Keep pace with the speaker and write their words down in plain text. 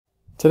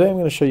Today I'm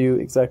going to show you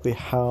exactly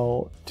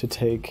how to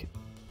take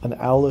an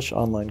Owwlish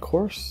online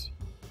course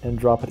and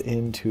drop it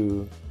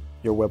into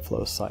your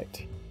Webflow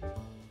site.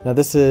 Now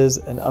this is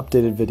an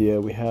updated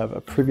video. We have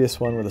a previous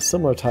one with a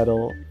similar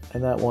title,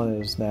 and that one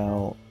is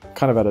now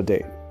kind of out of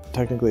date.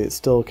 Technically it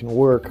still can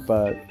work,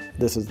 but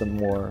this is the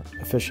more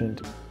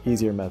efficient,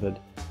 easier method.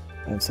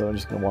 And so I'm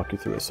just going to walk you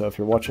through this. So if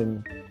you're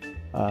watching,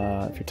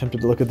 if you're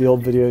tempted to look at the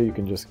old video, you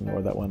can just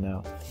ignore that one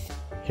now.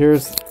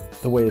 Here's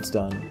the way it's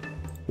done.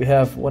 We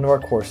have one of our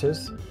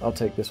courses. I'll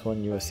take this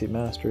one, USC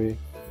Mastery,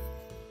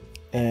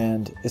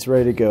 and it's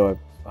ready to go.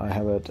 I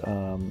have it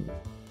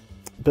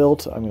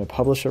built. I'm going to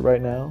publish it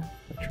right now,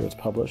 make sure it's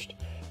published.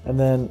 And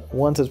then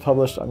once it's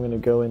published, I'm going to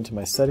go into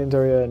my settings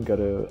area and go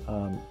to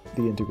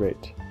the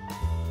integrate.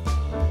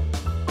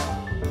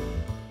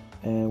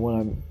 And when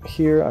I'm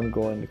here, I'm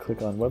going to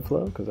click on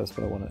Webflow because that's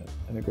what I want to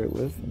integrate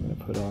with. I'm going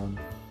to put on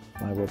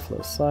my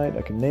Webflow site.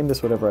 I can name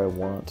this whatever I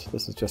want.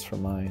 This is just for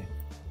my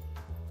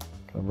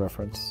kind of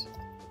reference.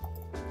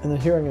 And then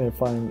here I'm going to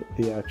find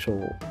the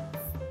actual,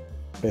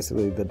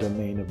 basically the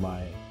domain of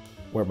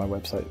where my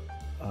website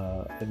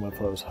in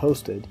Webflow is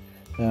hosted.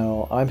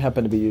 Now I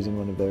happen to be using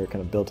one of their kind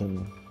of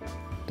built-in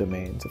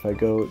domains. If I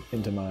go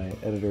into my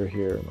editor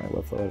here, my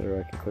Webflow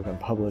editor, I can click on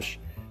publish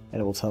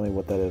and it will tell me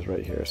what that is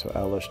right here. So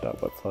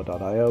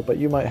owwlish.webflow.io, but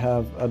you might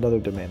have another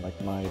domain like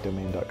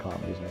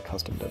mydomain.com using a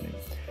custom domain.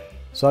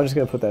 So I'm just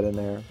going to put that in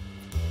there.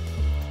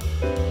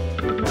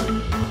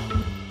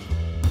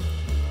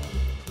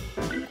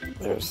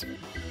 There's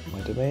my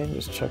domain,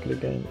 just check it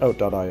again. Oh,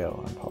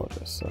 .io, I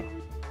apologize. So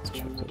let's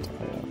check that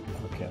 .io.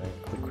 Okay, I'm going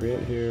to click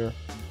create here.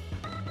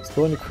 Let's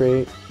go into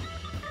create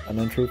an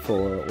entry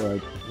for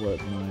what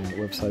my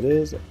website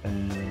is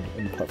and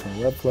in the platform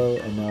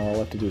Webflow, and now all I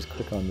have to do is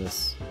click on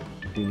this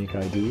unique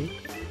ID.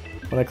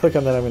 When I click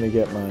on that, I'm going to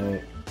get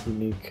my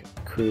unique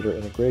creator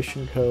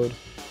integration code,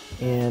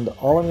 and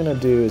all I'm going to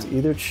do is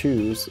either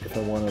choose if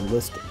I want to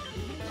list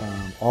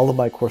all of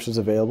my courses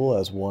available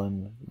as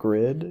one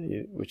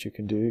grid, which you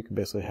can do. You can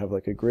basically have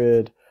like a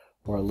grid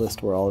or a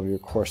list where all of your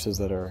courses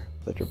that are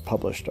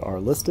published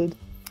are listed,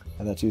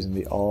 and that's using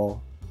the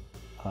all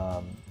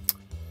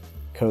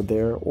code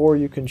there, or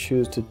you can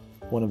choose to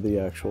one of the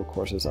actual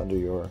courses under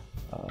your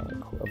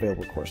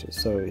available courses.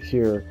 So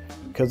here,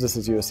 because this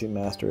is USC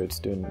Master, it's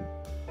doing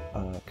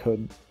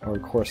code or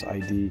course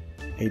ID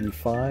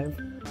 85,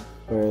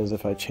 whereas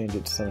if I change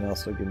it to something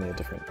else, it'll give me a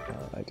different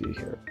ID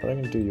here. But I'm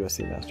going to do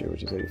USC Master,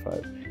 which is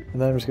 85. And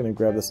then I'm just going to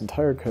grab this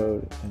entire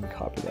code and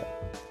copy that.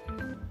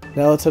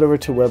 Now let's head over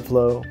to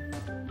Webflow.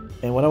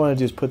 And what I want to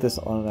do is put this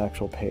on an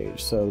actual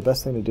page. So the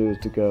best thing to do is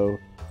to go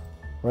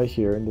right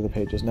here into the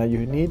pages. Now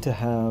you need to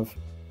have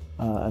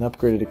an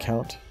upgraded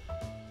account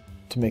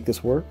to make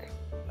this work.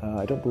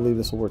 I don't believe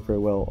this will work very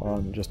well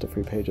on just a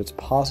free page. It's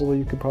possible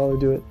you could probably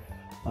do it,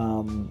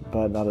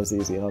 but not as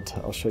easy, and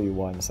I'll show you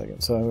why in a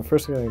second. So I'm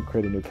first going to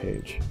create a new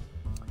page.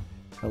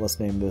 Now let's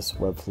name this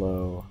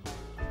Webflow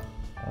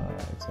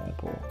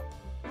example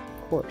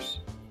course.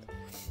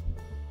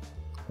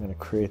 I'm going to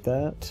create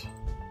that,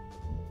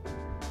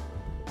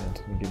 and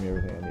it's going to give me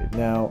everything I need.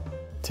 Now,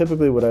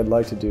 typically what I'd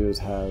like to do is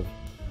have,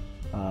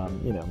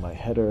 you know, my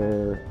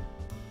header,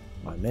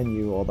 my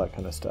menu, all that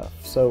kind of stuff.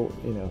 So,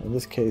 you know, in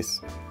this case,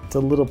 it's a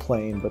little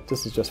plain, but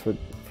this is just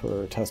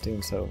for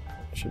testing, so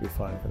it should be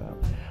fine for now.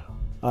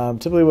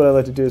 Typically what I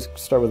like to do is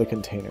start with a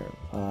container.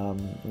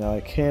 Now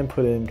I can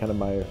put in kind of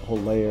my whole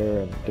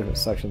layer and different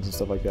sections and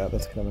stuff like that.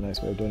 That's kind of a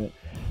nice way of doing it.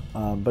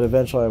 But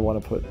eventually I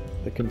want to put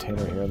the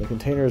container here. And the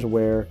container is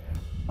where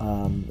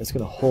it's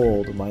going to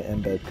hold my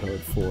embed code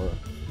for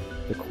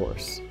the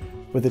course.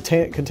 With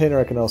the container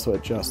I can also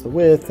adjust the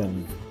width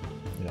and,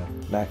 you know,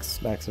 max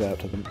it out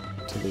to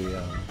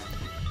the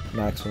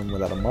maximum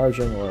without a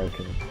margin, or I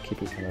can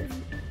keep it kind of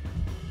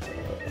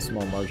a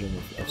small margin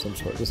of some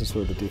sort. This is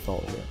sort of the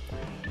default here.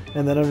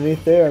 And then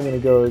underneath there, I'm going to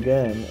go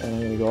again, and I'm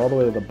going to go all the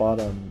way to the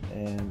bottom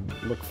and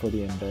look for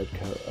the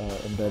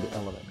embed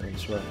element. And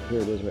so right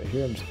here it is right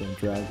here. I'm just going to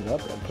drag it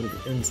up and put it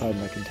inside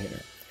my container.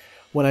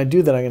 When I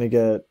do that, I'm going to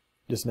get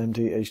just an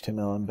empty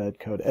HTML embed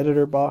code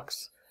editor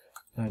box,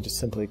 and I just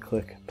simply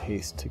click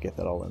paste to get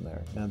that all in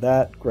there. Now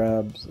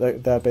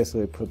that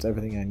basically puts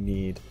everything I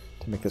need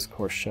to make this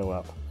course show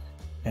up.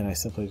 And I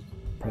simply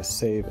press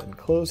save and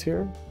close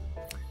here.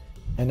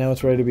 And now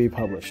it's ready to be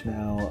published.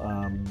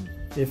 Now,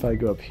 if I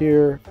go up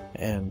here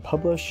and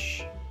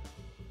publish,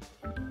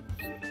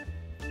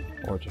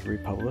 or just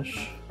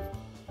republish,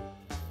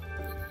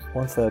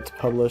 once that's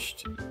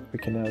published, we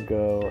can now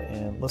go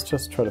and let's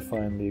just try to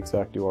find the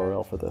exact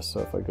URL for this. So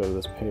if I go to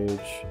this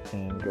page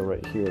and go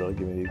right here, it'll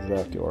give me the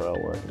exact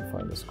URL where I can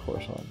find this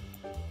course on.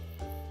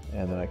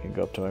 And then I can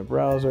go up to my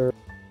browser,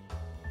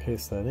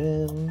 paste that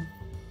in,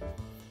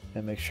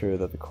 and make sure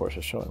that the course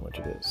is showing which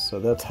it is. So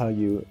that's how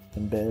you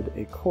embed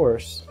a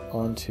course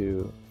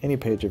onto any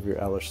page of your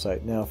Owwlish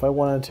site. Now if I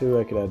wanted to,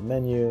 I could add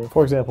menu.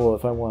 For example,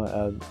 if I want to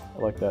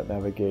add like that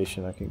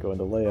navigation, I can go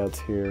into layouts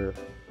here,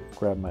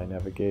 grab my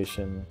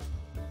navigation,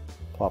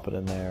 plop it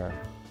in there,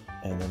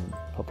 and then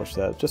publish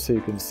that, just so you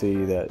can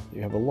see that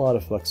you have a lot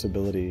of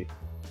flexibility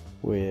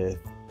with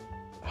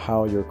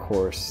how your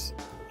course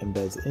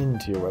embeds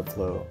into your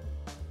Webflow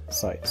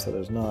site. So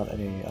there's not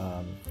any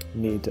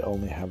need to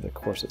only have the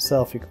course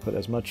itself. You can put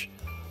as much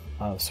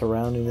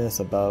surrounding this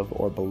above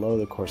or below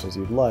the course as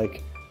you'd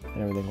like,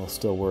 and everything will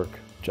still work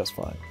just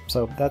fine.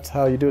 So that's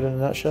how you do it in a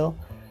nutshell.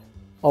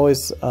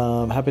 Always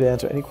happy to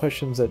answer any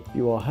questions that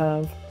you all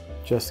have.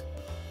 Just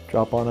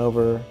drop on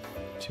over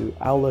to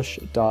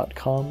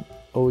owwlish.com,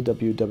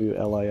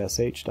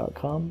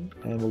 owwlish.com,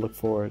 and we'll look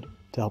forward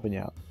to helping you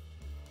out.